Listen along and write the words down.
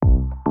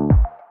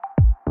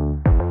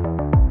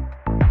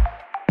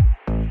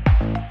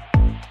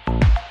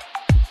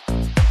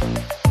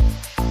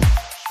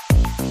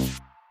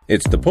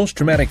It's the Post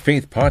Traumatic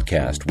Faith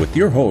Podcast with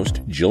your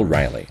host, Jill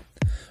Riley.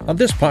 On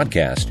this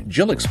podcast,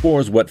 Jill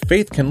explores what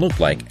faith can look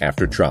like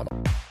after trauma.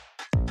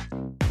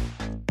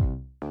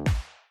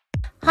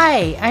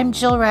 Hi, I'm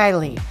Jill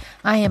Riley.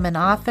 I am an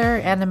author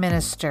and a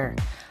minister.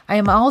 I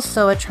am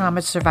also a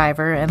trauma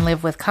survivor and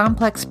live with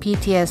complex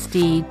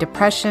PTSD,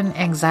 depression,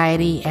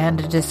 anxiety,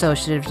 and a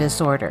dissociative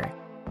disorder.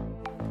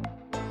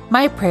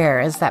 My prayer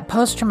is that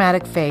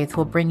post-traumatic faith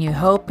will bring you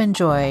hope and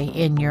joy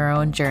in your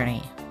own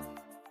journey.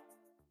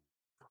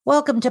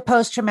 Welcome to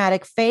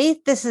Post-Traumatic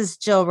Faith. This is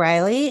Jill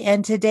Riley,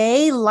 and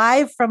today,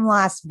 live from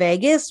Las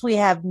Vegas, we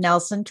have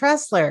Nelson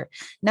Tressler.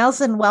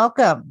 Nelson,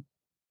 welcome.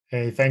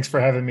 Hey, thanks for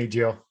having me,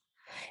 Jill.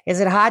 Is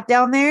it hot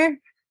down there?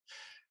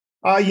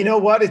 You know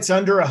what? It's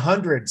under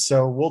 100,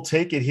 so we'll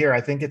take it here. I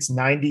think it's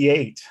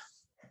 98.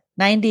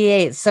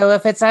 98. So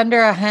if it's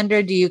under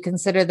 100, do you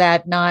consider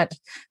that not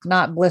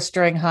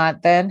blistering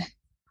hot then?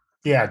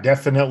 Yeah,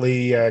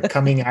 definitely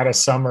coming out of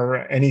summer,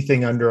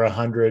 anything under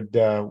 100,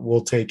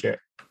 we'll take it.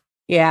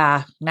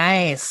 Yeah,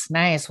 nice.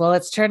 Well,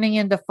 it's turning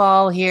into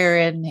fall here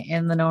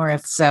in the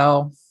north.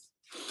 So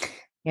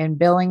in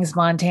Billings,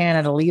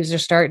 Montana, the leaves are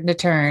starting to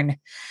turn.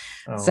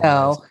 Oh, nice.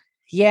 Nice.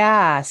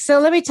 Yeah. So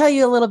let me tell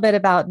you a little bit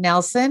about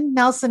Nelson.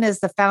 Nelson is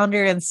the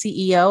founder and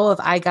CEO of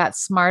I Got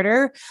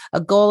Smarter,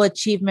 a goal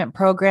achievement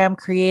program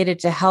created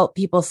to help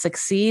people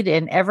succeed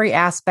in every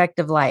aspect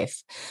of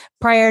life.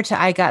 Prior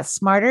to I Got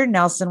Smarter,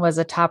 Nelson was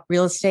a top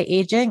real estate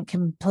agent,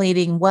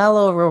 completing well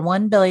over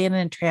 $1 billion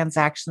in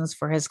transactions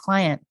for his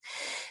clients.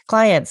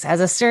 As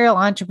a serial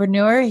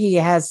entrepreneur, he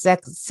has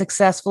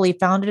successfully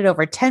founded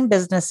over 10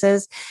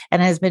 businesses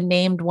and has been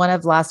named one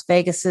of Las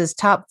Vegas's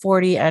top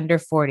 40 under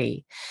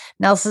 40.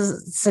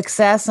 Nelson's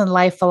success and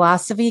life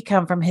philosophy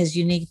come from his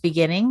unique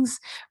beginnings: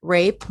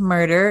 rape,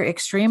 murder,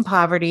 extreme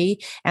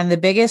poverty, and the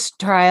biggest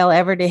trial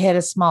ever to hit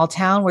a small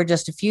town were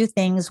just a few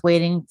things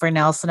waiting for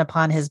Nelson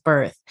upon his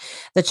birth.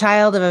 The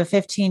child of a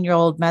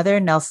 15-year-old mother,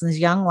 Nelson's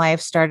young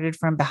life started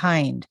from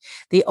behind.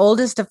 The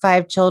oldest of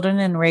 5 children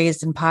and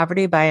raised in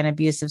poverty by an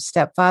abusive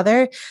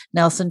stepfather,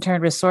 Nelson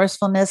turned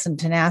resourcefulness and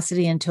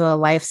tenacity into a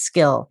life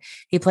skill.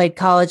 He played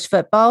college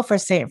football for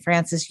St.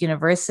 Francis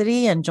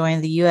University and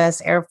joined the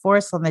U.S. Air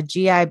Force on the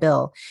GI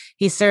Bill.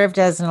 He served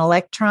as an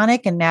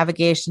electronic and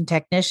navigation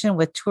technician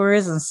with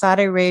tours in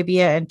Saudi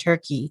Arabia and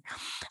Turkey.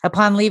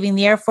 Upon leaving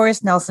the Air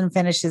Force, Nelson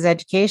finished his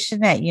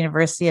education at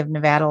University of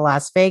Nevada,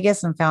 Las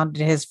Vegas, and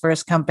founded his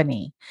first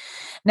company.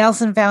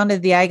 Nelson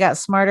founded the I Got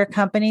Smarter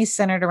company,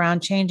 centered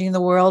around changing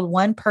the world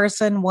one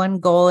person, one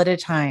goal at a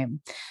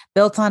time.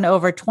 Built on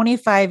over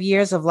 25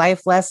 years of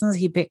life lessons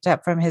he picked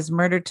up from his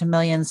Murder to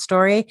Millions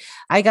story,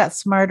 I Got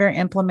Smarter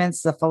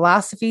implements the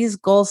philosophies,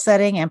 goal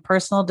setting, and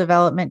personal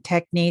development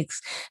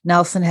techniques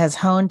Nelson has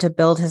honed to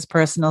build his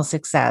personal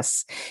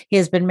success. He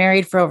has been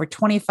married for over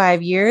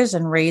 25 years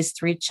and raised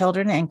 3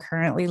 children and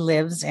currently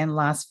lives in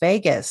Las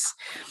Vegas.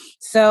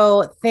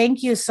 So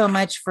thank you so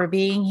much for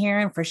being here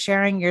and for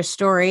sharing your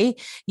story.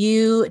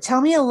 You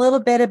tell me a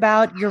little bit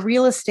about your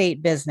real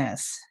estate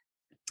business.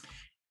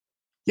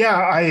 Yeah,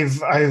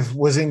 I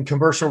was in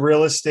commercial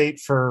real estate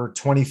for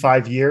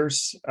 25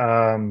 years.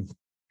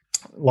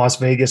 Las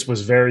Vegas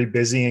was very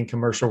busy in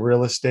commercial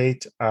real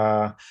estate.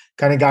 Kind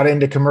of got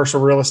into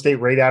commercial real estate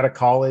right out of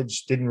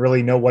college. Didn't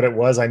really know what it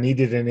was. I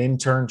needed an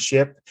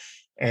internship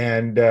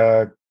and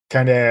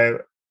kind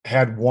of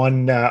had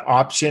one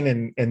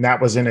option, and that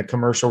was in a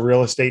commercial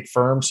real estate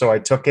firm. So I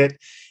took it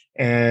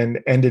and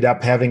ended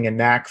up having a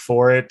knack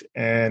for it,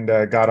 and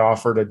got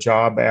offered a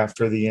job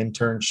after the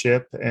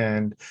internship,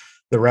 and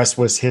the rest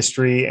was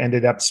history.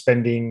 Ended up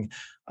spending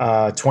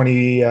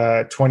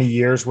 20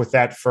 years with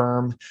that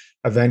firm.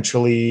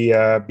 Eventually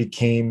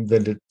became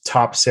the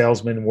top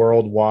salesman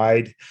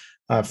worldwide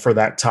for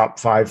that top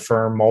 5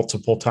 firm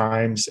multiple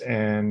times.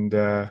 And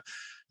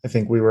I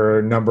think we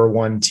were number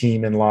 1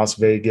 team in Las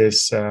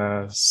Vegas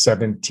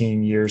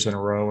 17 years in a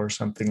row or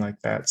something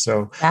like that.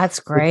 So that's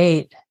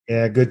great.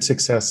 Yeah, good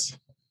success.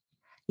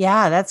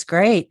 Yeah, that's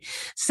great.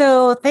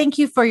 So thank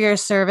you for your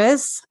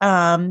service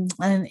in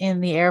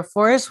the Air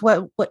Force.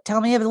 What tell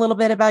me a little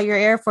bit about your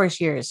Air Force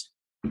years.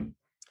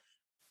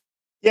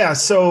 Yeah,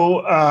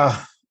 so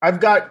I've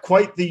got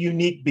quite the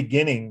unique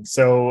beginning.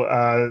 So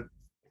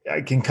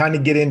I can kind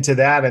of get into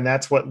that, and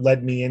that's what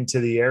led me into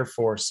the Air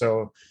Force.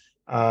 So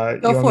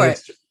go for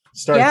it.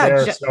 Start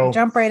there. So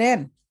jump right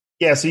in.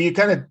 Yeah, so you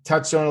kind of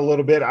touched on it a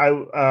little bit.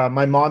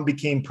 My mom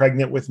became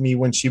pregnant with me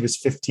when she was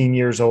 15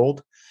 years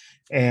old.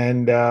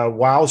 And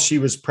while she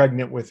was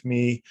pregnant with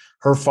me,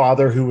 her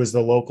father, who was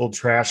the local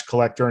trash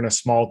collector in a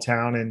small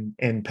town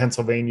in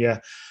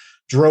Pennsylvania,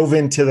 drove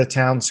into the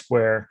town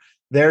square.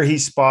 There he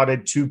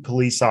spotted 2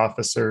 police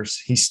officers.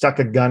 He stuck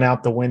a gun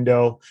out the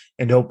window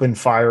and opened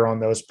fire on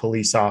those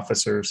police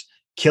officers,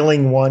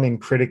 killing one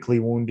and critically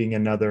wounding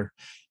another.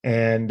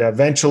 And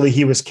eventually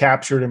he was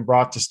captured and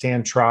brought to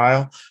stand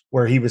trial,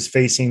 where he was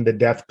facing the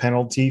death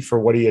penalty for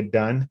what he had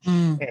done.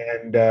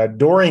 And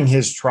during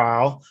his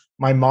trial,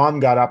 my mom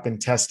got up and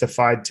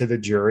testified to the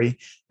jury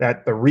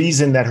that the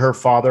reason that her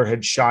father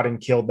had shot and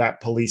killed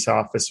that police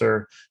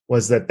officer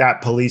was that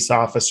that police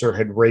officer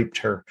had raped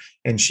her,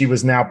 and she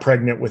was now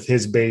pregnant with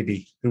his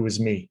baby, who was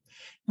me.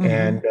 Mm-hmm.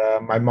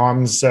 And my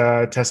mom's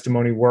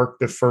testimony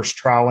worked. The first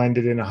trial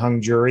ended in a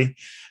hung jury.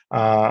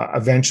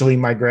 Eventually,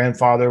 my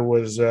grandfather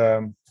was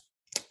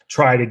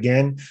tried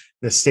again.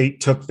 The state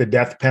took the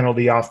death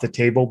penalty off the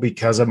table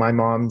because of my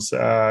mom's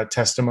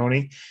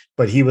testimony,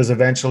 but he was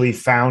eventually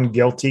found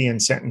guilty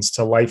and sentenced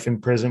to life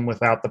in prison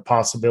without the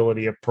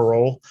possibility of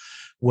parole,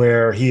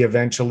 where he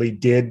eventually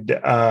did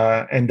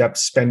end up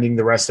spending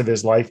the rest of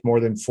his life, more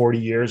than 40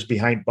 years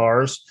behind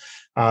bars,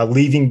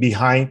 leaving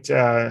behind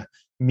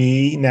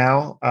me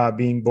now,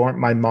 being born,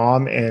 my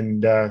mom,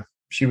 and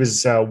she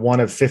was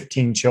one of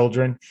 15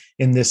 children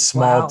in this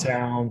small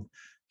town.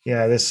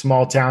 Yeah, this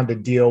small town, to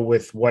deal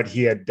with what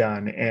he had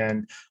done.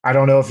 And I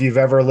don't know if you've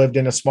ever lived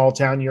in a small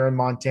town. You're in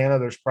Montana.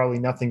 There's probably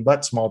nothing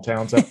but small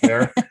towns up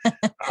there.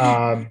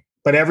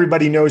 But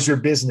everybody knows your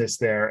business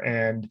there.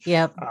 And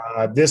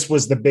this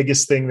was the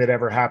biggest thing that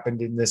ever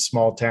happened in this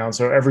small town.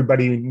 So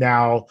everybody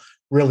now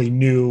really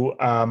knew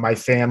my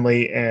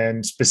family,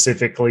 and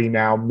specifically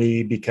now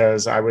me,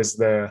 because I was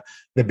the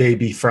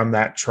baby from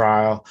that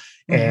trial.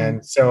 Mm-hmm.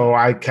 And so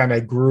I kind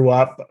of grew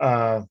up.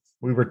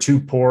 We were too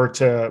poor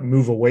to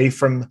move away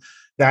from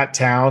that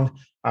town.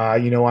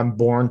 I'm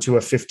born to a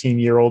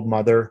 15-year-old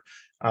mother.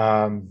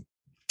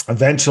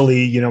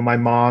 Eventually, my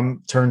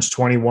mom turns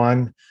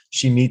 21.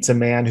 She meets a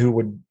man who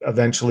would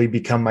eventually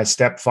become my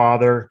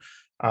stepfather.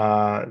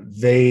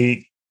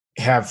 They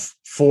have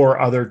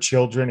 4 other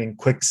children in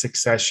quick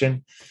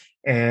succession.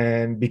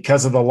 And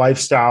because of the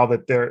lifestyle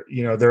that they're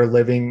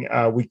living,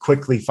 we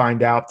quickly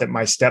find out that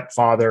my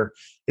stepfather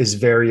is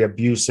very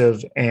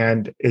abusive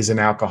and is an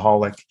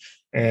alcoholic.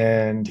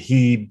 And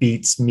he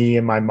beats me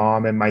and my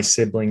mom and my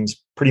siblings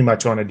pretty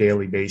much on a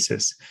daily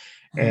basis.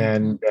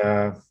 And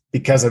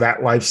because of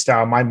that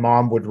lifestyle, my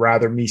mom would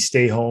rather me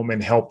stay home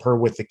and help her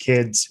with the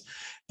kids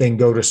than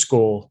go to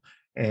school.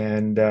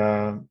 And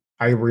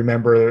I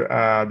remember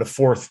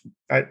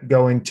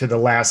going to the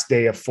last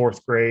day of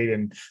 4th grade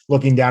and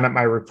looking down at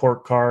my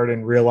report card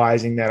and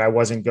realizing that I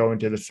wasn't going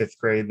to the 5th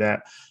grade,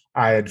 that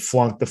I had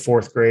flunked the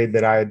 4th grade,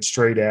 that I had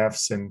straight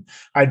Fs, and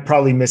I'd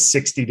probably missed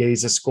 60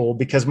 days of school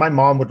because my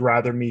mom would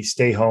rather me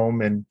stay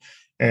home and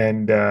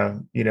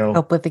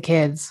help with the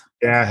kids.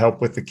 Yeah, help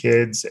with the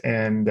kids.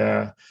 And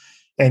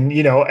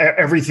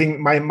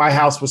everything, my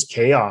house was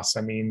chaos.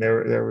 I mean,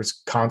 there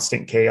was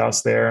constant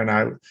chaos there. And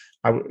I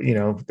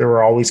there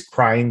were always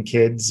crying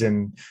kids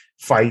and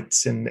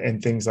fights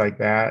and things like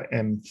that.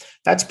 And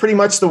that's pretty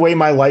much the way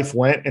my life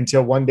went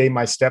until one day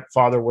my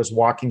stepfather was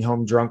walking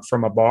home drunk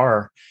from a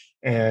bar,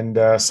 and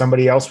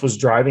somebody else was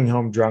driving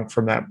home drunk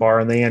from that bar,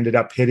 and they ended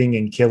up hitting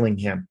and killing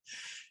him.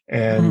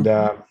 And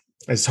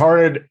as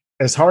hard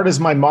as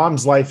my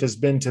mom's life has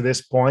been to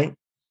this point,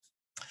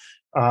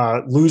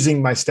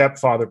 losing my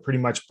stepfather pretty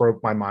much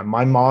broke my mind.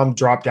 My mom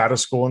dropped out of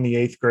school in the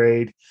 8th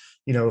grade.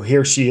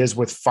 Here she is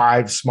with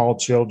 5 small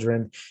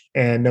children.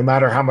 And no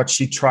matter how much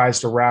she tries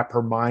to wrap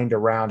her mind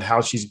around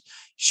how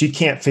she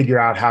can't figure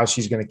out how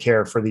she's going to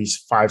care for these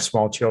 5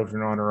 small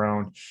children on her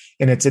own.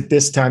 And it's at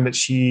this time that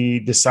she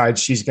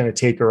decides she's going to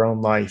take her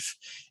own life.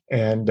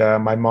 And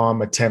my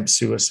mom attempts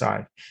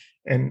suicide.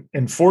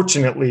 And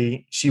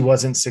fortunately, she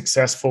wasn't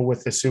successful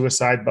with the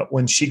suicide. But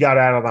when she got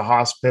out of the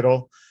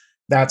hospital,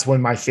 that's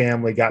when my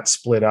family got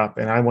split up.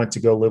 And I went to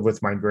go live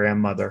with my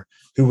grandmother,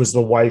 who was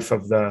the wife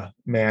of the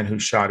man who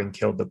shot and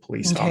killed the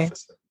police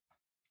officer.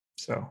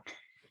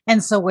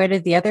 So where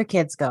did the other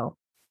kids go?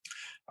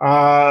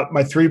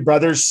 My 3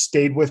 brothers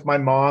stayed with my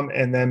mom.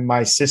 And then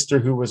my sister,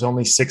 who was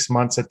only 6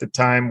 months at the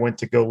time, went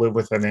to go live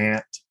with an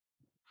aunt.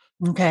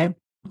 Okay.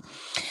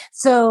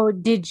 So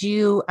did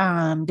you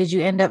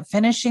end up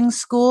finishing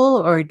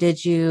school, or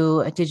did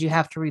you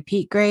have to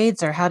repeat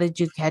grades, or how did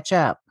you catch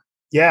up?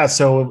 Yeah.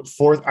 So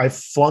I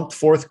flunked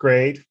 4th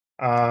grade.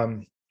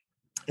 And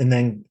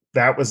then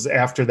that was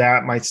after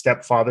that, my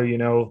stepfather,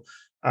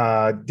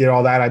 did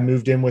all that. I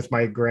moved in with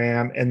my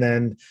gram, and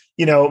then,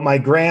 my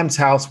gram's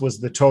house was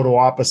the total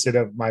opposite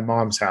of my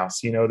mom's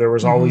house. There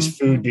was always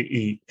food to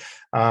eat.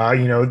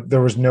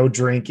 There was no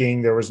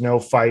drinking, there was no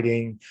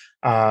fighting.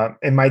 And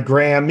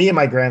me and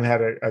my gram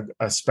had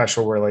a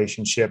special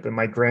relationship, and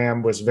my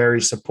gram was very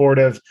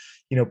supportive.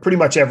 Pretty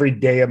much every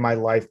day of my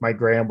life, my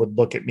gram would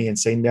look at me and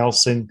say,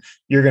 "Nelson,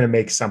 you're going to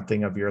make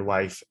something of your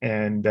life."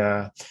 And,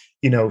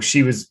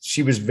 she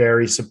was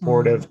very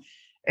supportive.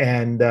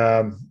 And,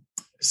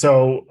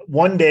 so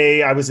one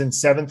day I was in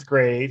 7th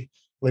grade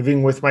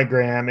living with my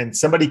gram, and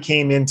somebody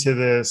came into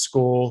the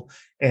school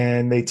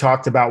and they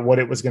talked about what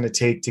it was going to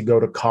take to go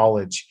to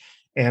college.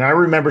 And I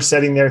remember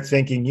sitting there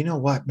thinking, you know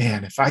what,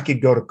 man, if I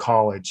could go to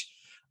college,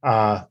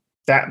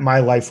 that my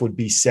life would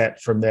be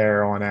set from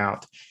there on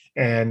out.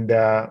 And,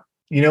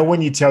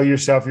 when you tell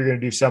yourself you're going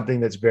to do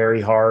something that's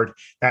very hard,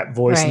 that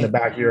voice in the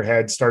back of your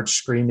head starts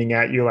screaming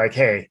at you like,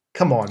 "Hey,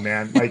 come on,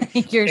 man."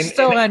 Like you're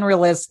so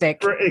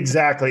unrealistic.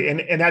 Exactly.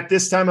 And at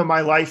this time of my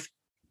life,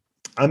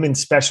 I'm in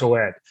special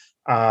ed.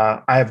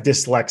 I have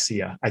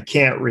dyslexia. I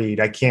can't read.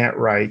 I can't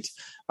write.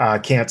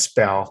 Can't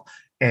spell.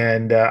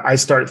 And I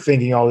start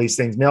thinking all these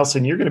things.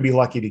 Nelson, you're going to be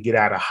lucky to get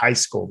out of high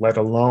school, let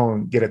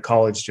alone get a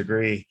college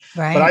degree.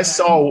 Right. But I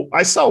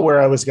saw where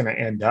I was going to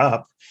end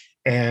up,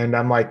 and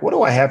I'm like, what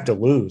do I have to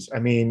lose? I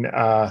mean,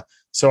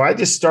 so I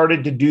just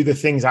started to do the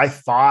things I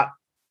thought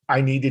I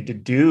needed to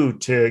do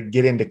to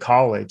get into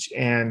college.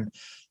 And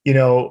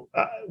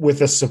with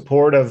the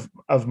support of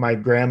my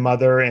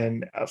grandmother,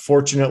 and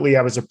fortunately,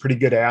 I was a pretty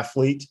good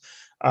athlete.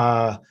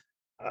 So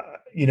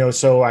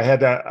I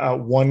had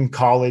one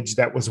college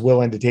that was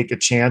willing to take a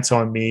chance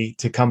on me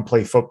to come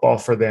play football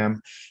for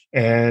them.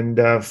 And,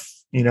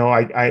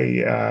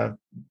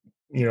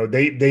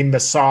 they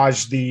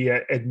massage the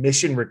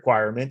admission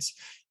requirements.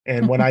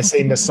 And when I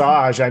say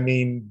massage, I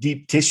mean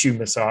deep tissue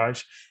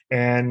massage.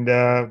 And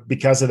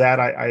because of that,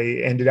 I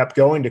ended up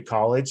going to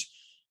college.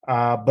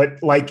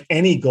 But like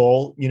any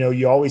goal,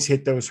 you always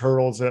hit those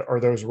hurdles or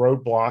those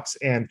roadblocks.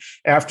 And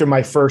after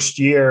my first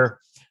year,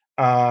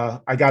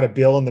 I got a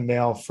bill in the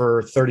mail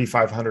for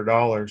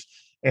 $3,500,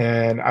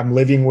 and I'm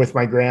living with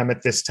my gram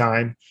at this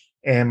time.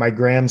 And my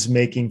gram's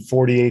making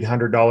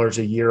 $4,800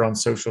 a year on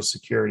Social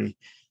Security.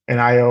 And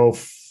I owe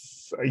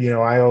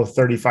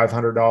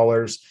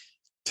 $3,500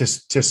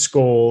 to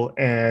school,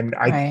 and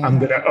I'm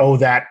going to owe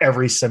that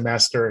every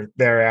semester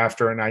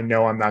thereafter. And I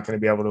know I'm not going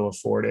to be able to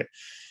afford it.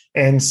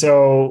 And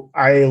so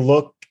I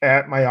looked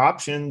at my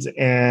options,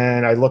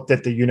 and I looked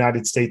at the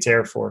United States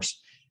Air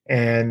Force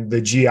and the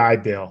GI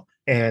Bill.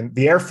 And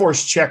the Air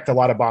Force checked a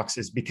lot of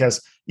boxes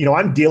because,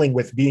 I'm dealing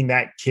with being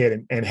that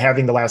kid and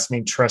having the last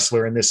name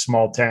Tressler in this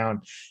small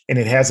town, and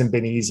it hasn't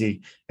been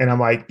easy. And I'm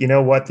like, you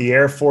know what? The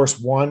Air Force,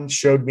 one,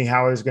 showed me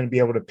how I was going to be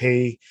able to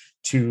pay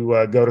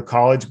to go to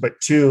college, but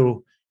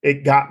two,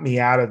 it got me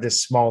out of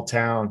this small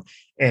town,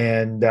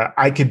 and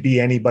I could be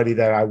anybody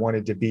that I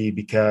wanted to be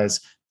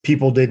because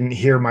people didn't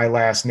hear my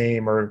last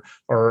name or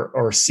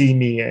see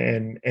me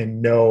and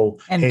know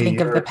and think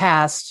of the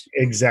past.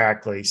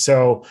 Exactly.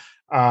 So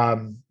I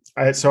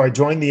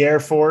joined the Air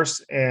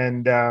Force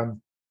and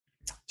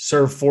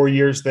served 4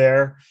 years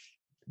there,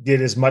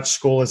 did as much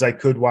school as I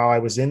could while I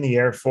was in the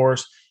Air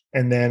Force,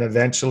 and then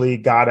eventually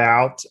got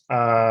out,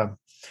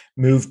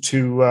 moved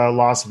to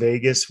Las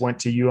Vegas, went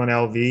to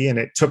UNLV, and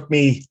it took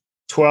me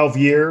 12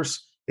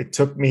 years. It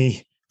took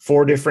me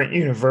 4 different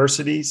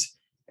universities.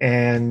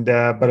 And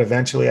but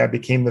eventually I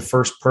became the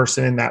first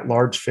person in that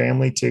large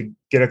family to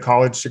get a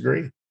college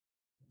degree.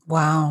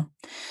 Wow.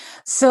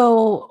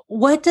 So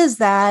what does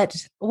that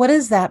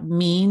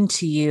mean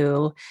to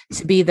you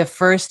to be the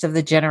first of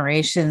the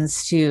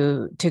generations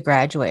to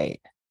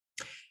graduate?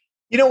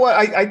 You know what?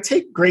 I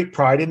take great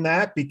pride in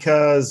that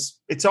because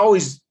it's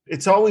always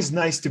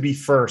nice to be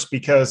first,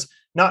 because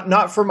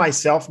not for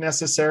myself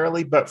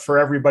necessarily, but for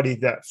everybody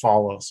that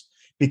follows.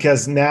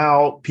 Because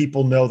now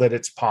people know that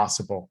it's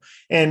possible.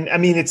 And I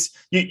mean,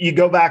 you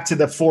go back to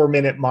the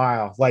 4-minute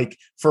mile, like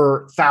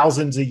for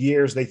thousands of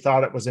years, they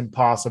thought it was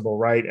impossible.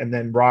 Right. And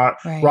then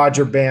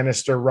Roger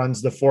Bannister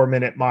runs the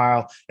 4-minute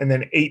mile. And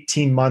then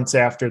 18 months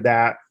after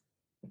that,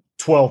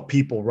 12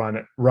 people run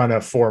a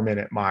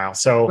 4-minute mile.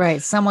 So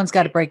right. Someone's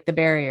got to break the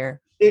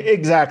barrier.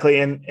 Exactly.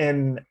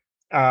 And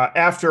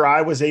after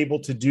I was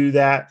able to do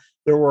that,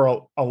 there were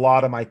a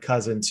lot of my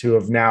cousins who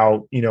have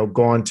now,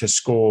 gone to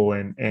school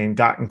and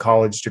gotten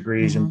college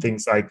degrees and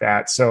things like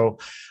that. So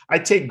I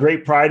take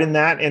great pride in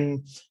that.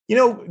 And,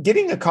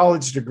 getting a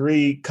college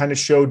degree kind of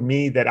showed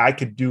me that I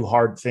could do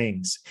hard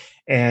things.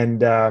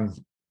 And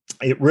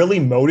it really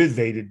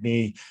motivated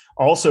me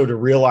also to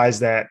realize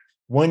that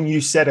when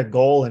you set a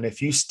goal, and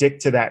if you stick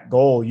to that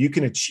goal, you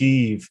can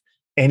achieve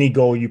any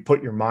goal you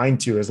put your mind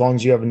to, as long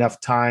as you have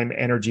enough time,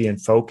 energy,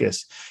 and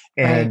focus.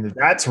 And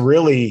that's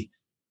really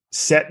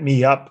set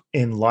me up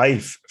in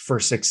life for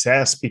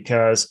success,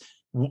 because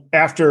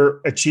after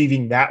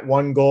achieving that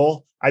one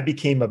goal, I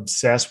became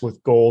obsessed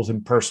with goals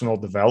and personal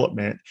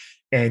development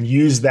and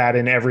used that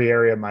in every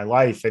area of my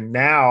life. And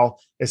now,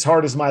 as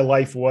hard as my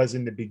life was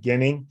in the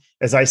beginning,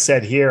 as I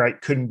said here, I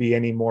couldn't be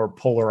any more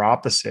polar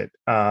opposite,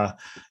 than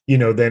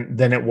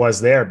it was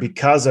there,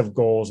 because of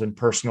goals and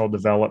personal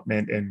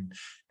development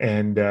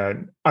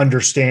and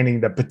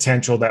understanding the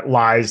potential that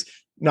lies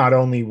not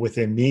only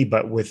within me,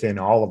 but within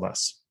all of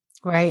us.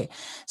 Right.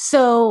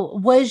 So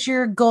was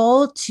your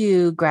goal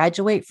to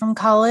graduate from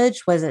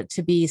college? Was it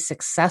to be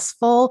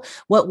successful?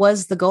 What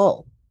was the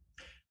goal?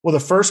 Well, the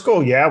first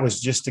goal,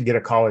 was just to get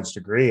a college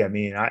degree. I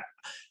mean,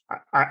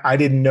 I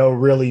didn't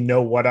really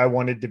know what I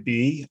wanted to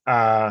be.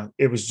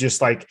 It was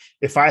just like,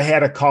 if I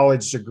had a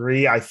college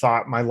degree, I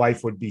thought my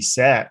life would be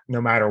set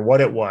no matter what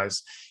it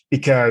was,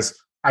 because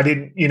I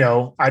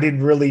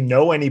didn't really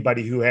know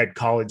anybody who had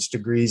college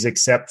degrees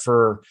except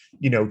for,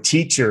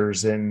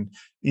 teachers and,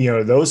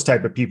 those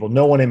type of people.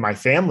 No one in my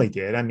family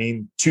did. I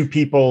mean, 2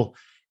 people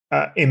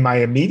in my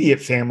immediate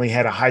family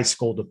had a high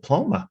school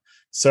diploma.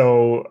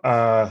 So,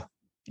 I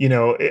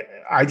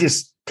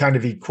just kind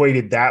of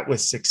equated that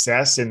with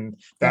success, and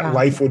that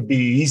life would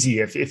be easy.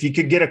 If you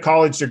could get a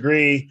college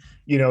degree,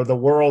 the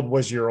world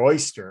was your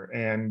oyster.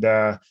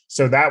 And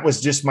so that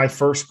was just my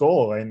first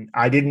goal. And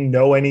I didn't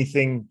know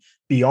anything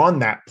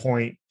beyond that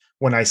point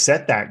when I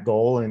set that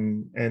goal.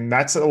 And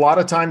that's a lot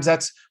of times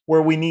that's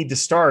where we need to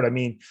start. I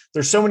mean,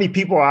 there's so many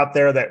people out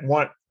there that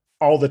want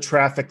all the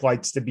traffic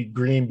lights to be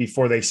green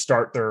before they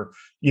start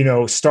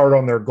start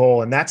on their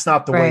goal. And that's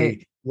not the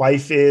way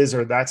life is,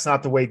 or that's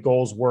not the way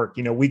goals work.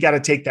 We got to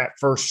take that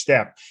first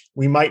step.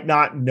 We might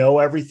not know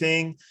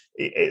everything.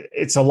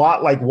 It's a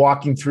lot like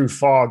walking through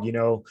fog.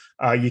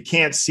 You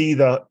can't see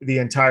the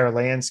entire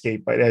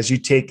landscape, but as you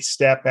take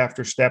step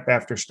after step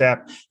after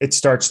step, it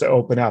starts to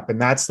open up.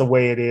 And that's the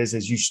way it is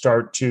as you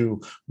start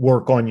to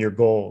work on your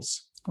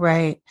goals.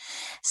 Right.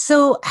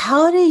 So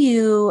how do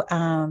you,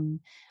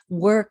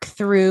 work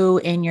through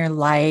in your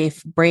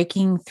life,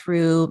 breaking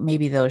through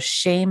maybe those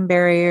shame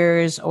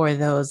barriers or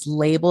those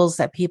labels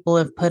that people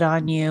have put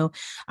on you,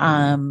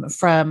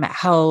 from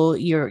how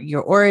your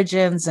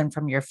origins and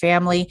from your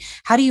family?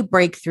 How do you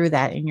break through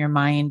that in your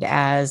mind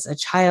as a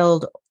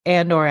child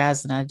and or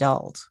as an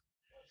adult?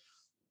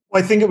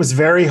 Well, I think it was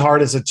very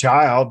hard as a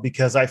child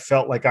because I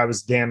felt like I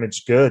was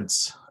damaged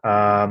goods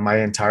my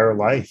entire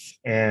life.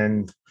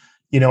 And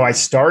I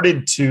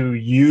started to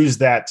use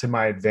that to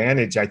my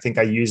advantage. I think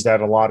I use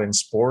that a lot in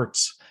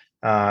sports.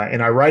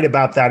 And I write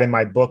about that in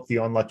my book, The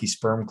Unlucky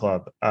Sperm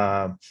Club.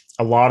 A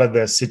lot of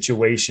the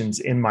situations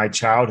in my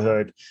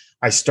childhood,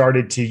 I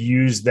started to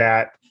use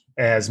that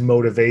as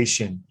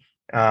motivation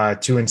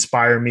to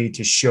inspire me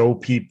to show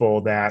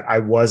people that I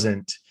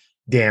wasn't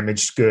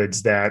damaged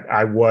goods, that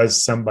I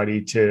was somebody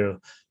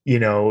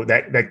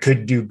that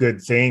could do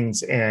good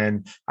things.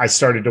 And I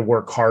started to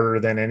work harder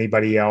than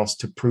anybody else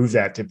to prove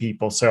that to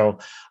people. So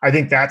I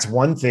think that's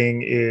one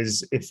thing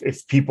is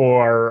if people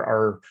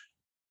are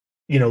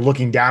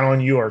looking down on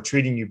you or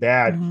treating you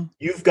bad,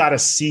 you've got to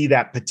see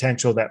that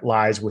potential that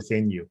lies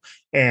within you.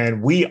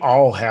 And we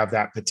all have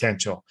that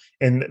potential.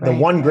 And the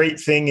one great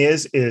thing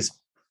is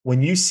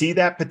when you see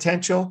that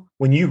potential,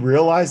 when you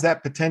realize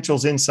that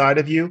potential's inside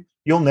of you,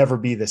 you'll never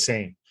be the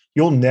same.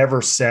 You'll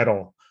never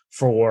settle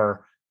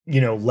for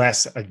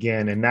less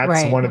again. And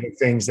that's one of the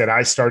things that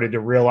I started to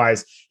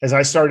realize as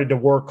I started to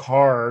work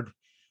hard.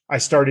 I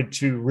started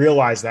to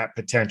realize that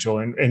potential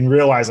and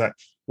realize that,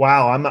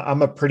 wow,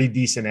 I'm a pretty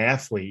decent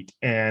athlete,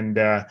 and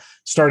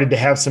started to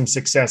have some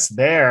success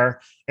there.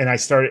 And I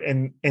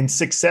started, and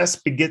success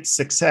begets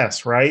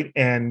success. Right.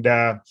 And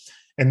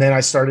then I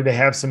started to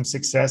have some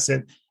success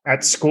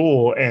at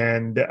school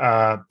and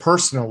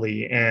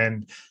personally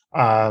and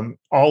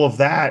all of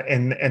that.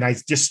 And I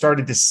just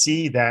started to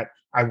see that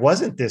I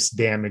wasn't this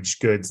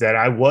damaged goods, that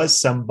I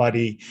was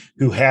somebody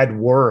who had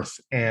worth.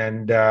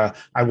 And I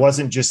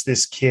wasn't just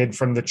this kid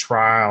from the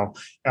trial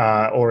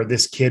or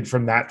this kid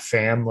from that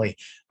family,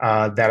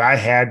 that I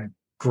had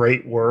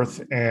great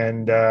worth.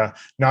 And and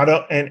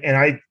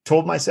I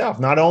told myself,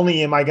 not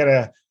only am I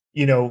going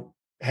to,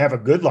 have a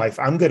good life,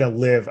 I'm going to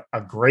live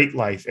a great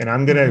life. And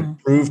I'm going to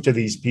prove to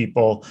these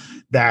people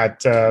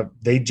that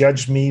they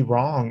judged me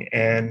wrong.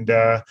 And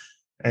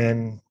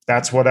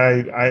that's what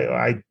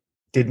I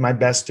did my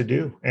best to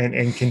do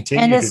and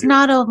continue. And it's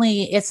not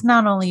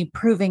only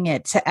proving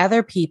it to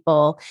other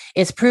people,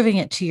 it's proving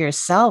it to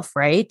yourself,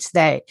 right?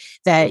 That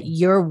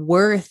your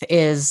worth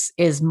is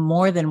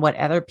more than what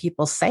other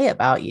people say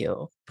about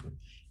you.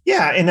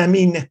 Yeah. And I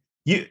mean,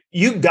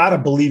 you got to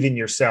believe in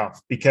yourself,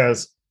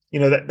 because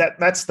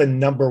that's the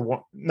number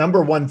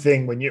one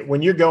thing when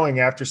you're going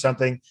after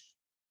something.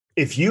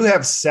 If you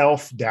have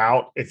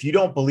self-doubt, if you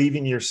don't believe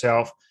in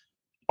yourself,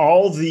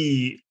 all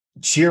the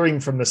cheering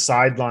from the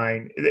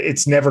sideline,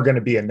 it's never going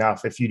to be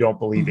enough if you don't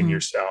believe in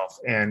yourself.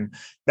 And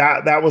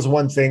that was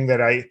one thing that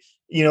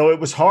it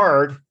was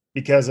hard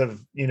because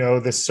of,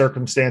 the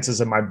circumstances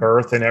of my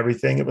birth and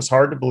everything. It was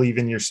hard to believe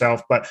in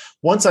yourself. But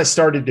once I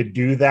started to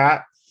do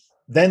that,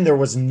 then there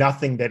was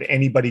nothing that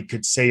anybody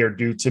could say or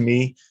do to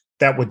me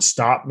that would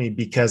stop me,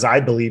 because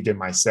I believed in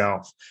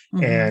myself.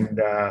 And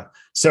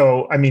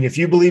so, I mean, if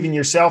you believe in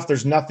yourself,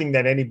 there's nothing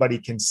that anybody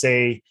can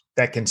say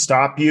that can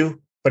stop you.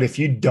 But if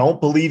you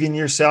don't believe in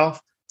yourself,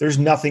 there's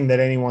nothing that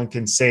anyone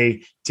can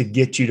say to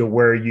get you to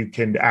where you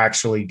can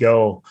actually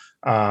go,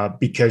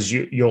 because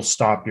you'll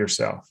stop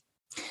yourself.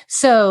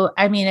 So,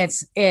 I mean,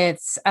 it's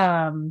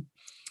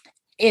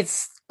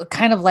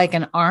kind of like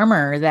an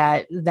armor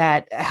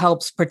that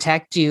helps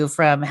protect you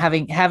from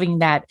having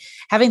that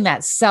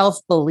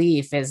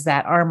self-belief is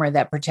that armor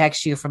that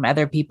protects you from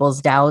other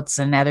people's doubts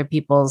and other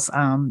people's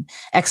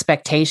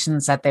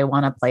expectations that they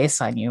want to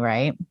place on you.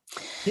 Right.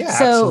 Yeah,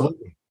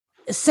 absolutely.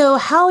 So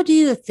how do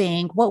you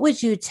think, what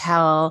would you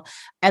tell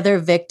other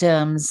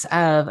victims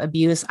of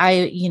abuse?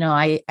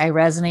 I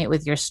resonate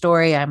with your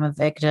story. I'm a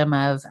victim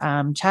of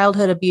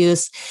childhood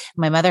abuse.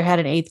 My mother had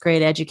an 8th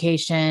grade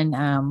education,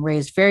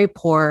 raised very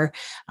poor.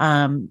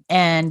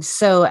 And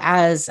so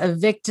as a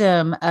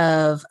victim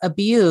of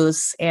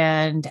abuse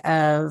and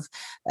of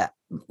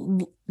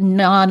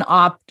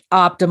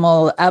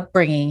non-optimal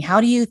upbringing,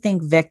 how do you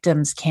think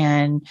victims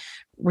can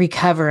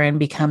recover and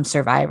become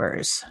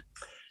survivors?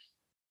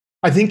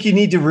 I think you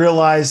need to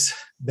realize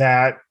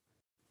that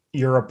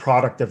you're a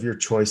product of your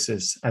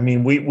choices. I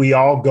mean, we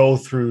all go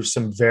through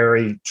some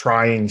very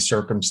trying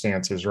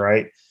circumstances,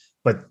 right?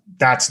 But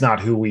that's not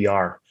who we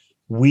are.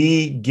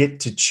 We get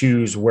to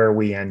choose where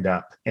we end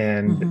up,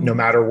 and no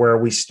matter where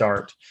we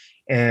start.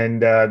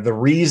 And the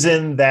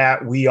reason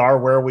that we are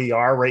where we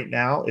are right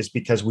now is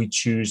because we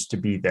choose to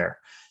be there.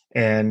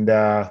 And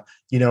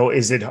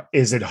is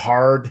it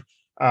hard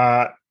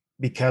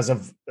because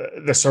of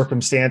the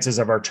circumstances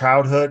of our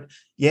childhood?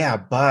 Yeah,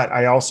 but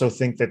I also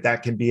think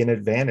that can be an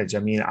advantage. I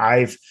mean,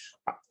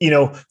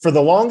 for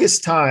the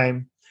longest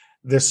time,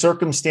 the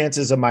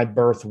circumstances of my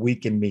birth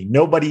weakened me.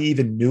 Nobody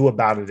even knew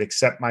about it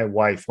except my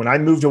wife. When I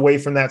moved away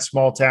from that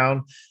small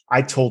town,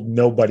 I told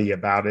nobody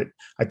about it.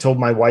 I told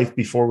my wife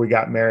before we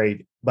got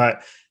married.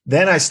 But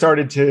then I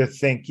started to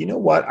think, you know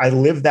what? I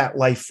lived that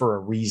life for a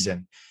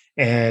reason.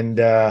 And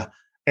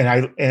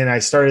I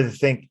started to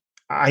think,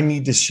 I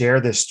need to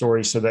share this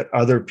story so that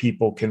other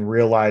people can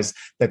realize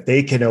that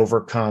they can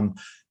overcome,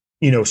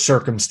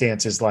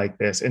 circumstances like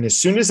this. And as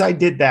soon as I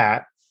did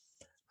that,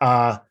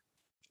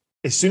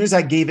 as soon as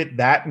I gave it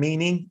that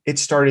meaning, it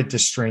started to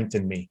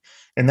strengthen me.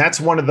 And that's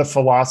one of the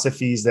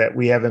philosophies that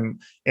we have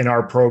in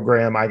our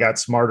program, I Got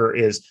Smarter,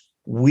 is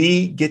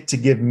we get to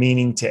give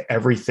meaning to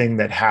everything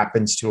that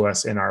happens to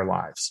us in our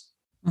lives.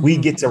 We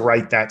get to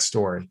write that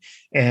story.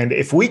 And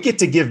if we get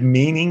to give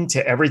meaning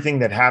to everything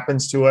that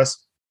happens to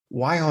us,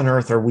 why on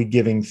earth are we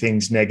giving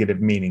things negative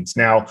meanings?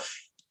 Now,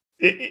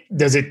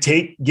 does it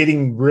take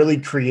getting really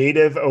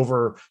creative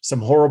over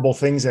some horrible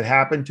things that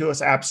happen to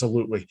us?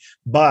 Absolutely.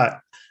 But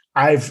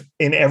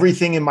in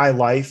everything in my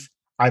life,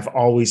 I've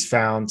always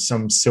found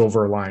some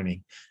silver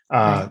lining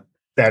that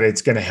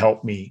it's going to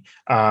help me.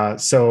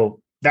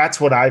 So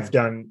that's what I've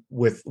done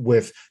with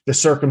the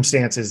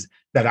circumstances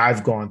that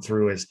I've gone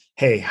through is,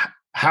 hey,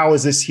 how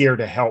is this here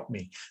to help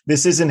me?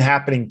 This isn't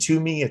happening to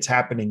me. It's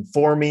happening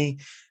for me.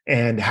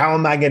 And how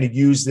am I going to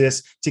use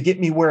this to get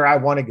me where I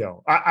want to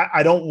go?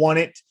 I don't want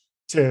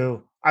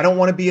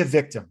to be a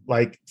victim.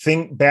 Like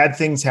bad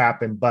things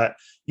happen, but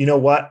you know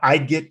what? I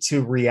get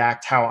to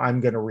react how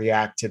I'm going to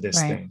react to this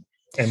thing.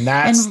 And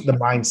that's the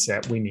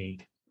mindset we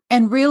need.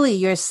 And really,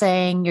 you're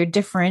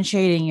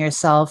differentiating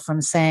yourself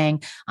from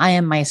saying, I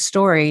am my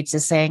story, to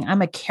saying,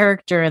 I'm a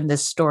character in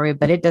this story,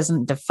 but it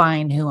doesn't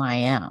define who I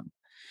am.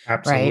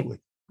 Absolutely.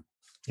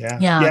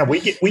 Right? Yeah.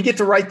 We get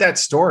to write that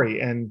story.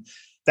 And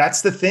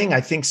that's the thing.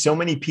 I think so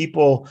many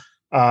people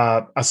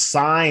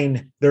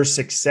assign their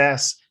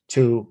success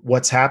to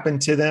what's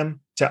happened to them,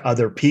 to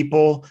other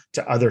people,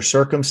 to other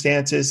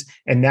circumstances.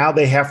 And now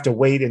they have to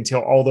wait until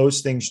all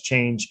those things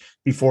change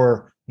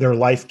before their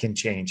life can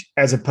change,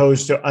 as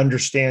opposed to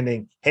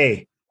understanding,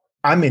 hey,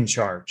 I'm in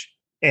charge.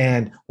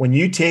 And when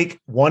you take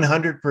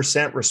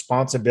 100%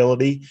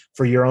 responsibility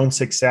for your own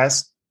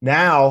success,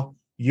 now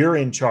you're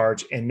in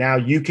charge. And now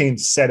you can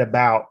set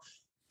about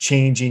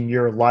changing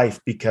your life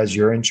because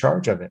you're in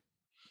charge of it.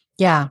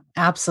 Yeah,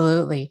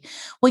 absolutely.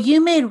 Well,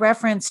 you made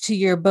reference to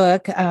your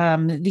book,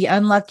 The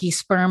Unlucky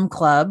Sperm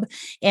Club.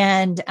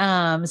 And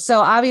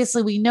so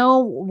obviously we know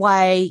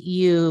why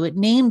you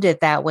named it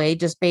that way,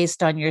 just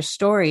based on your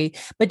story.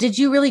 But did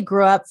you really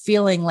grow up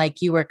feeling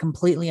like you were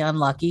completely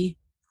unlucky?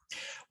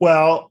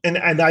 Well, and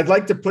I'd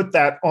like to put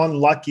that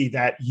unlucky,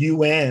 that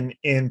UN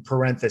in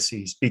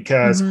parentheses,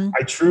 because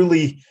I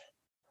truly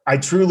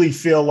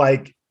feel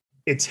like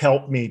it's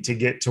helped me to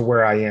get to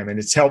where I am, and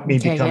it's helped me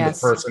become the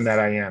person that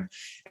I am.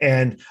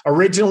 And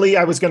originally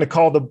I was going to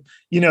call the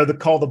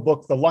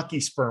book The Lucky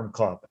Sperm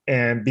Club.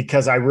 And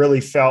because I really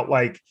felt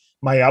like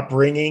my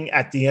upbringing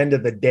at the end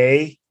of the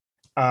day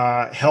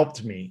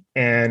helped me.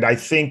 And I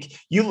think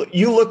you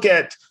look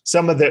at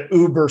some of the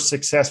uber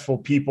successful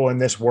people in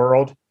this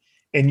world,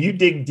 and you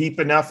dig deep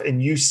enough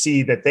and you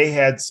see that they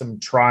had some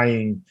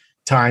trying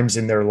times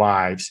in their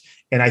lives.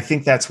 And I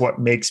think that's what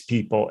makes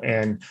people.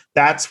 And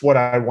that's what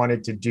I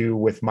wanted to do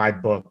with my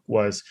book,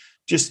 was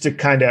just to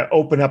kind of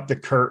open up the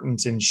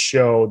curtains and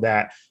show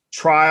that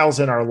trials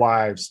in our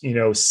lives,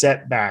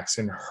 setbacks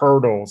and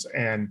hurdles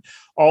and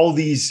all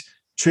these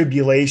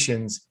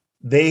tribulations,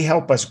 they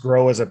help us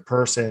grow as a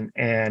person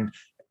and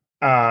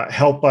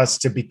help us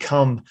to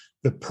become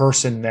the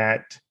person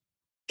that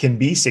can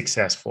be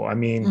successful. I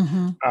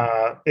mean,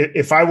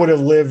 if I would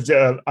have lived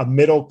a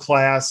middle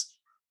class,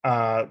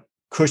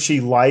 cushy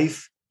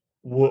life,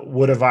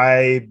 would have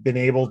I been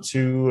able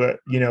to,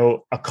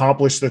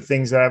 accomplish the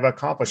things that I've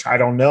accomplished? I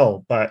don't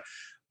know. But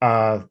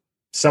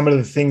some of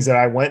the things that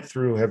I went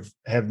through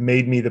have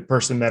made me the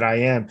person that I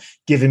am,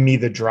 given me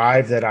the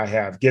drive that I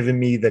have, given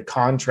me the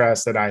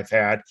contrast that I've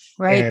had.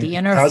 Right. The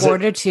inner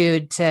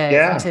fortitude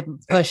to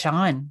push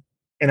on.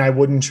 And I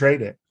wouldn't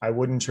trade it. I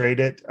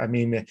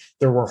mean,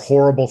 there were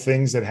horrible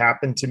things that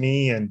happened to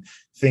me and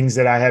things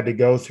that I had to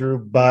go through.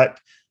 But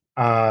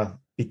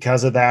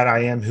because of that,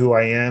 I am who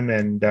I am.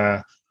 And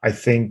I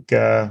think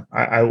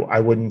I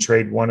wouldn't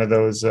trade one of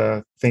those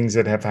things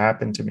that have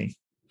happened to me.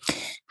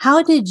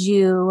 How did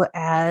you,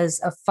 as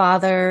a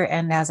father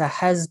and as a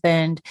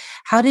husband,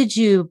 how did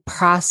you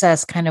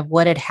process kind of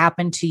what had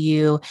happened to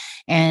you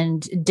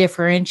and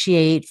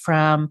differentiate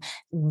from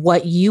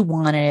what you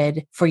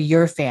wanted for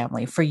your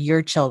family, for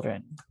your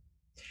children?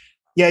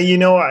 Yeah,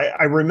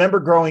 I remember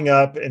growing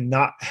up and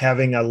not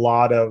having a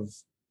lot of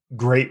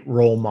great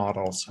role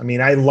models. I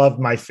mean, I loved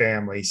my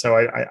family, so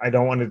I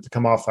don't want it to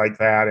come off like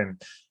that. And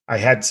I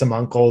had some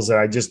uncles that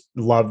I just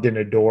loved and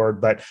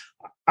adored, but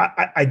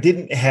I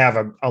didn't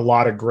have a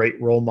lot of great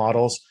role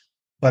models.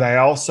 But I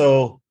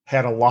also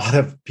had a lot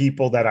of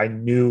people that I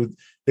knew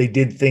they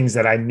did things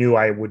that I knew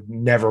I would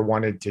never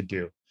wanted to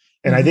do.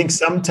 And I think Mhm.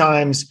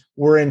 sometimes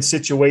we're in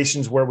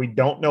situations where we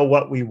don't know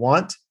what we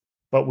want,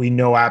 but we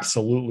know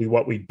absolutely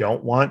what we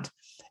don't want.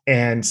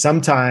 And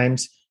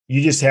sometimes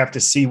you just have to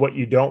see what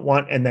you don't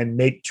want and then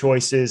make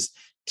choices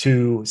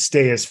to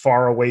stay as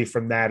far away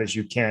from that as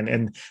you can.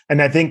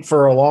 And I think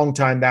for a long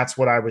time that's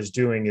what I was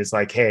doing, is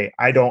like, hey,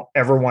 I don't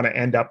ever want to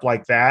end up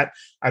like that.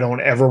 I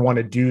don't ever want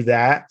to do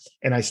that.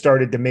 And I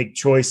started to make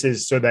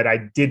choices so that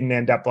I didn't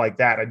end up like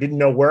that. I didn't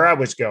know where I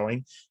was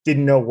going,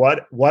 didn't know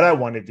what I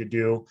wanted to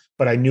do,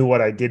 but I knew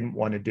what I didn't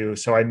want to do.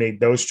 So I made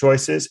those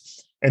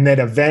choices. And then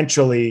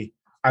eventually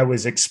I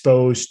was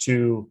exposed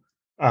to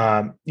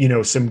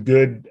some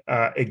good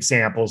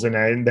examples,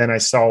 and then I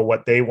saw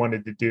what they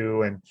wanted to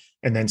do, and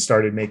then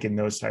started making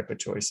those type of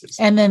choices.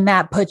 And then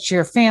that puts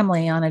your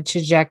family on a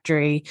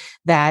trajectory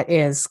that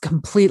is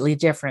completely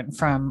different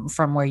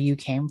from where you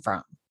came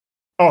from.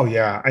 Oh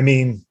yeah, I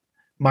mean,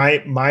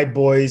 my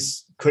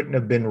boys couldn't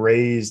have been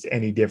raised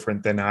any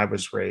different than I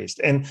was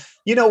raised. And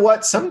you know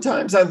what?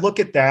 Sometimes I look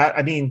at that.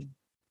 I mean,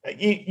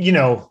 you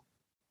know,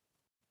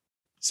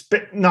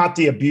 not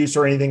the abuse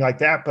or anything like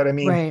that, but I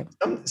mean, Right.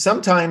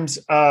 sometimes,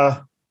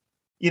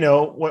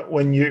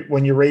 when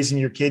you're raising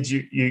your kids,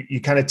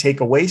 you kind of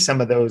take away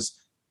some of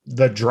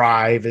the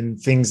drive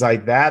and things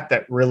like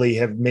that really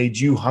have made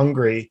you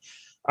hungry.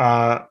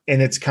 And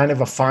it's kind of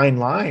a fine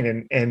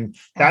line. And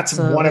that's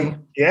Absolutely.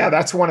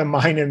 that's one of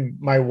mine and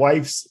my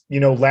wife's,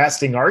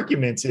 lasting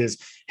arguments is,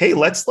 hey,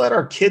 let's let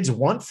our kids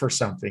want for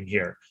something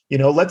here.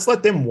 Let's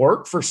let them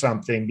work for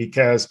something,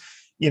 because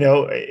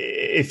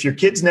if your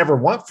kids never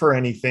want for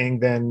anything,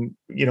 then,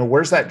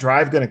 where's that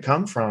drive going to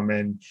come from?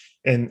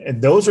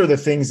 And those are the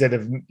things that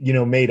have,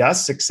 made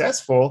us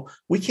successful.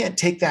 We can't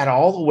take that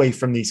all away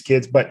from these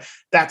kids, but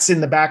that's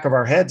in the back of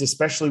our heads,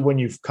 especially when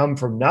you've come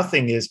from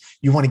nothing, is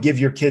you want to give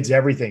your kids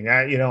everything.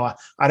 I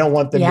don't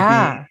want them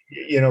to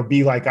Yeah.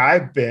 be like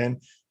I've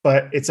been,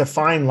 but it's a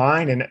fine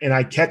line. And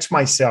I catch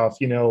myself,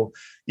 your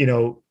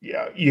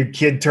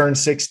kid turns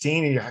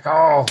 16 and you're like,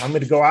 oh, I'm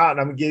going to go out and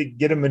I'm going to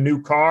get him a new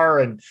car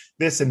and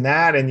this and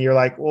that. And you're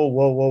like, whoa,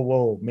 whoa, whoa,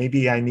 whoa.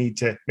 Maybe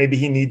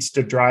he needs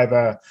to drive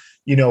a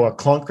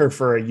clunker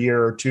for a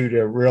year or two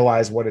to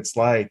realize what it's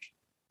like.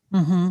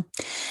 Hmm.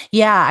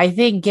 Yeah, I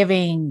think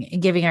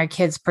giving our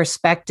kids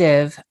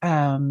perspective,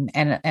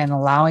 and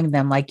allowing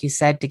them, like you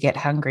said, to get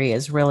hungry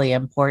is really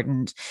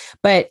important.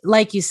 But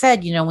like you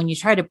said, when you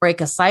try to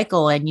break a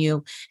cycle and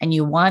you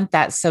want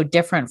that so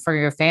different for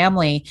your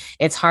family,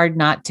 it's hard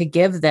not to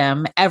give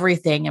them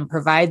everything and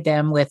provide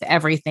them with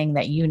everything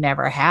that you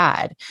never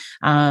had.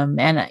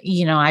 And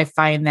I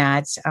find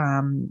that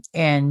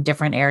in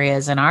different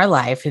areas in our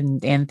life,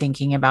 and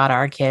thinking about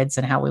our kids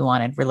and how we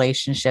wanted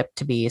relationship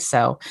to be.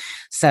 So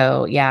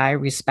yeah, I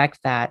respect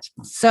that.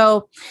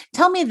 So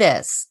tell me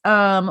this,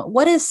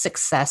 what is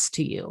success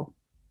to you?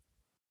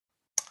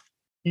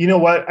 You know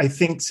what? I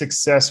think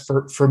success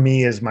for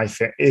me is my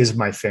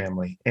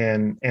family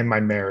and my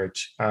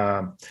marriage.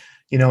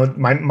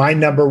 My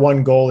number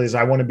one goal is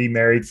I want to be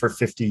married for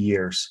 50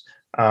 years.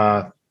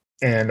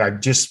 And I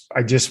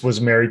just was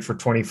married for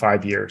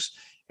 25 years.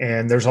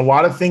 And there's a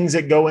lot of things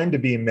that go into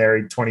being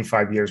married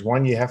 25 years.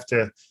 One, you have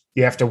to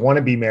want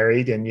to be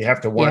married, and you have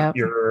to want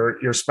Yeah.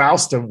 your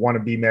spouse to want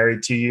to be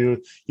married to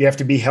you. You have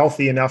to be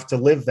healthy enough to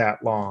live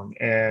that long.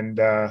 And,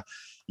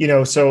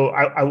 so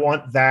I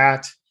want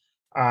that.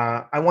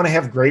 I want to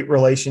have great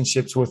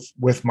relationships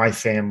with my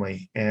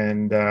family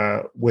and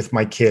with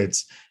my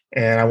kids.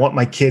 And I want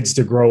my kids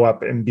to grow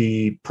up and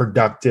be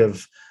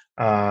productive,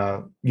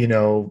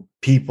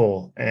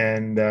 people.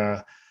 And,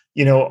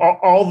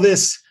 all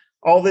this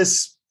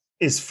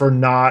is for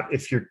naught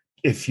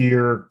if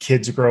your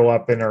kids grow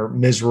up and are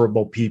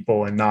miserable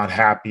people and not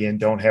happy and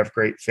don't have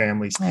great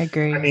families. I I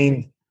agree.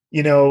 mean,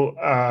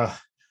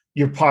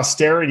 your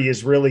posterity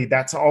is really,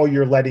 that's all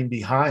you're letting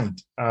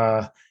behind,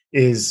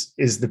 is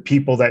the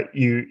people that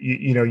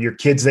your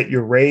kids that you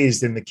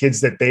raised and the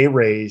kids that they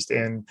raised.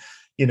 And,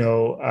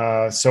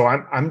 so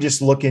I'm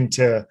just looking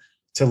to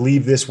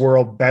leave this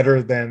world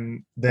better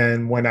than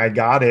when I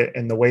got it.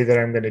 And the way that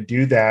I'm going to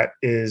do that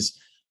is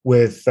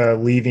with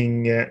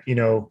leaving,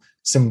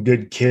 some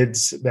good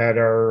kids that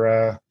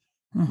are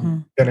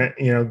Hmm.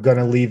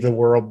 gonna leave the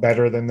world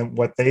better than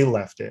what they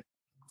left it.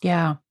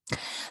 Yeah.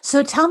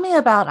 So tell me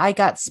about I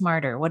Got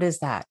Smarter. What is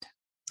that?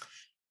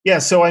 Yeah.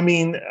 So, I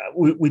mean,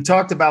 we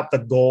talked about the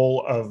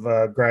goal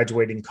of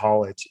graduating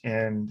college,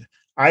 and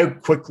I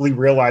quickly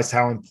realized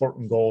how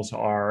important goals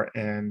are.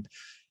 And,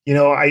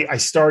 I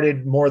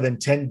started more than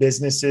 10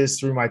 businesses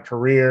through my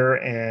career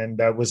and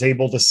was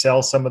able to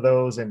sell some of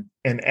those and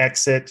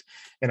exit.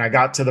 And I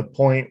got to the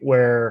point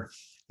where,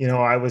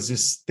 I was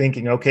just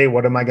thinking, okay,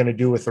 what am I going to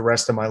do with the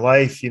rest of my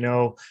life?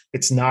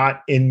 It's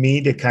not in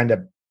me to kind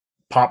of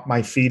pop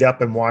my feet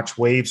up and watch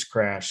waves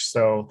crash.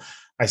 So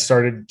I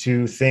started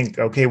to think,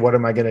 okay, what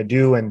am I going to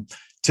do? And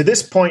to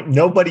this point,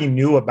 nobody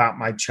knew about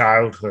my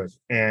childhood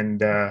and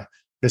the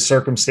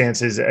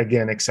circumstances,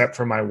 again, except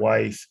for my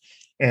wife.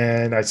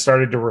 And I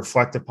started to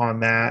reflect upon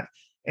that.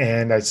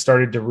 And I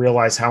started to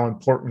realize how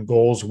important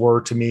goals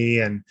were to me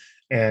and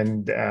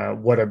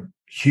what a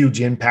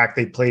huge impact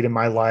they played in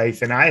my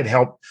life. And I had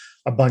helped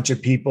a bunch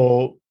of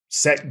people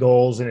set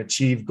goals and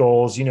achieve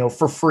goals,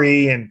 for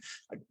free and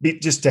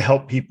just to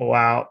help people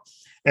out.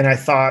 And I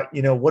thought,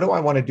 what do I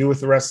want to do with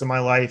the rest of my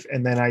life?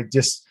 And then I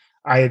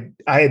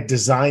had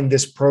designed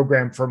this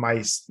program for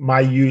my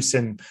use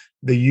and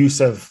the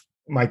use of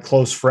my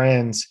close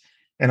friends.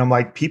 And I'm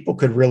like, people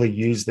could really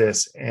use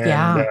this.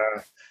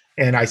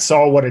 And I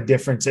saw what a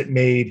difference it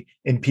made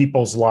in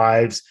people's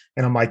lives.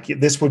 And I'm like,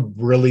 this would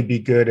really be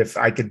good if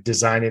I could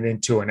design it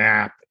into an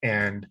app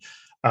and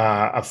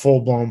a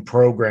full-blown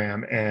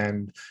program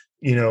and,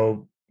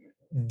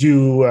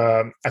 do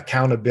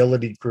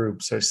accountability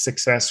groups or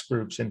success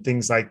groups and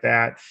things like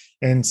that.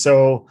 And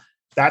so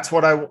that's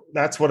what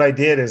I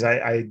did is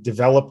I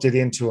developed it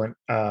into an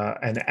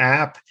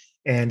app,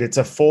 and it's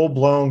a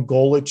full-blown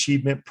goal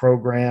achievement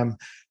program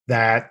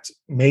that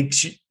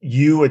makes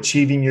you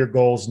achieving your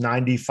goals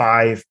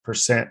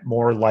 95%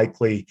 more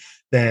likely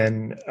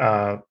than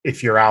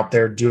if you're out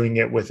there doing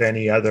it with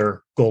any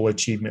other goal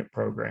achievement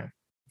program.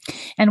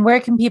 And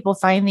where can people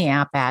find the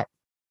app at?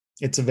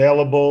 It's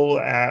available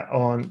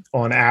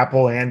on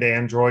Apple and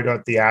Android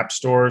at the app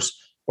stores,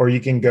 or you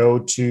can go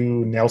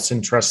to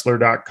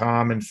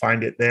nelsontressler.com and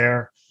find it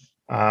there,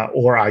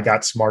 or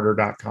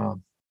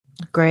igotsmarter.com.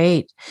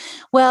 Great.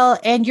 Well,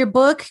 and your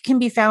book can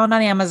be found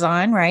on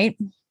Amazon, right?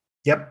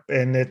 Yep.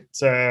 And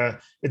it's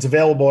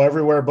available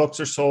everywhere books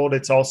are sold.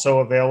 It's also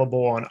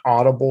available on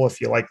Audible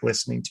if you like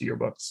listening to your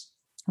books.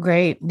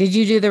 Great. Did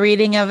you do the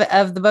reading of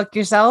the book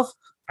yourself?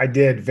 I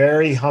did.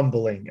 Very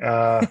humbling,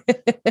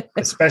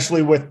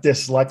 especially with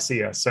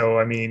dyslexia. So,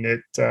 I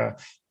mean,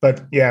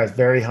 but yeah, it's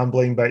very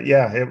humbling, but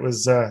yeah, it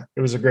was a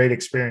great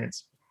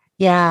experience.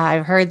 Yeah.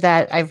 I've heard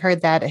that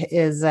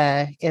is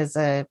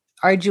a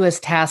arduous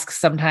task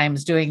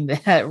sometimes doing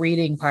the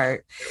reading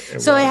part.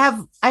 So I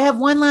have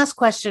one last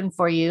question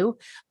for you.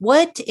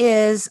 What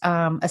is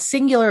a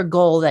singular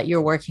goal that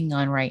you're working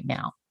on right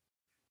now?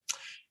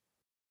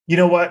 You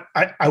know what?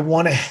 I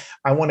want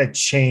to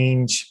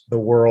change the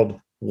world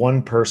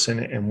one person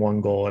and one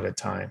goal at a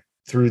time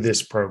through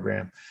this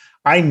program.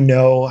 I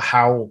know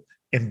how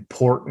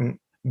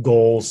important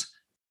goals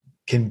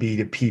can be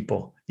to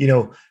people.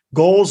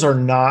 Goals are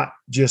not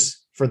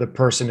just for the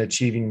person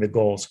achieving the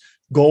goals.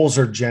 Goals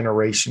are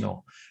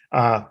generational.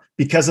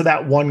 Because of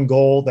that one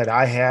goal that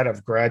I had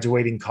of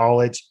graduating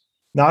college,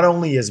 not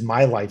only is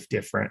my life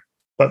different,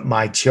 but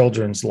my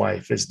children's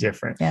life is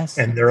different. Yes.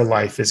 And their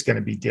life is going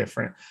to be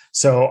different.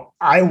 So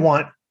I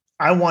want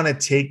to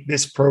take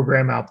this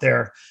program out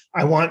there.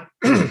 I want,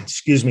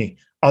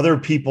 other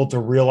people to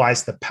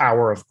realize the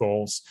power of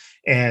goals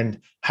and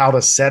how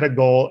to set a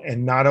goal,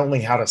 and not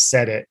only how to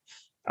set it,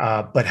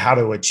 but how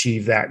to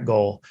achieve that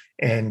goal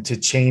and to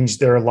change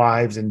their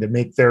lives and to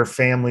make their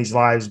families'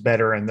 lives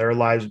better and their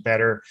lives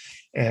better.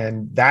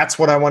 And that's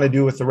what I want to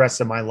do with the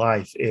rest of my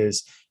life,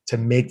 is to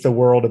make the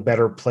world a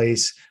better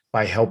place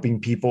by helping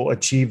people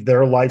achieve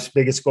their life's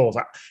biggest goals.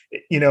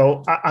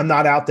 I'm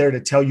not out there to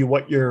tell you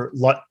what your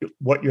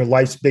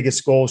life's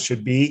biggest goals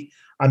should be.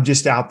 I'm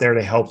just out there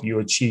to help you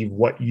achieve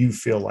what you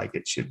feel like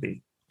it should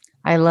be.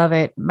 I love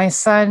it. My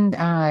son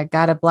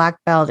got a black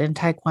belt in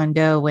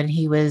Taekwondo when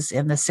he was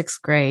in the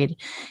 6th grade.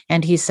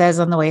 And he says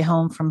on the way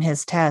home from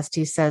his test,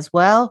 he says,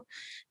 well,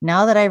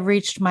 now that I've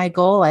reached my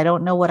goal, I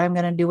don't know what I'm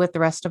going to do with the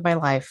rest of my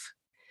life.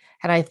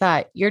 And I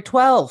thought, you're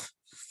 12.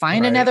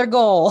 Find another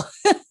goal.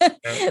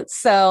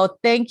 So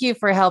thank you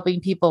for helping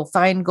people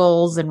find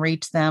goals and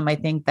reach them. I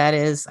think that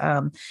is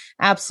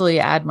absolutely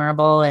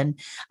admirable. And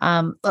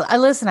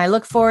I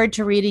look forward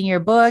to reading your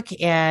book.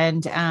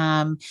 And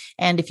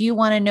if you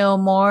want to know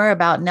more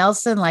about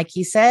Nelson, like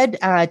he said,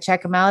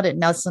 check him out at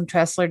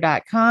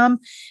nelsontressler.com.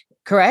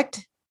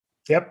 Correct?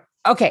 Yep.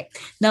 Okay.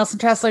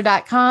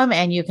 nelsontressler.com,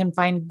 and you can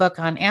find the book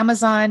on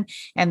Amazon,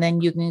 and then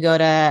you can go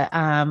to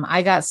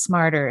I Got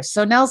Smarter.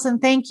 So Nelson,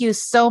 thank you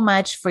so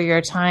much for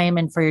your time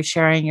and for your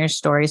sharing your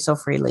story so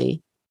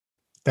freely.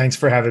 Thanks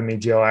for having me,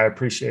 Jill. I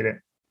appreciate it.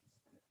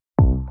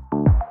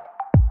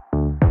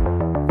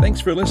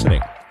 Thanks for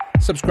listening.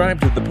 Subscribe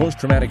to the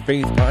Post-Traumatic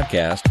Faith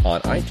Podcast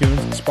on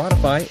iTunes,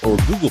 Spotify, or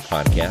Google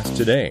Podcasts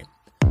today.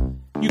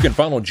 You can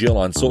follow Jill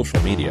on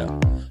social media.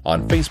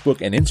 On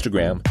Facebook and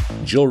Instagram,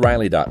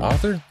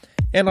 jillriley.author,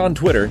 and on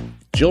Twitter,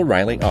 Jill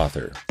Riley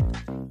Author.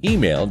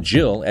 Email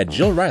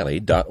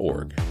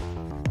jill@jillriley.org.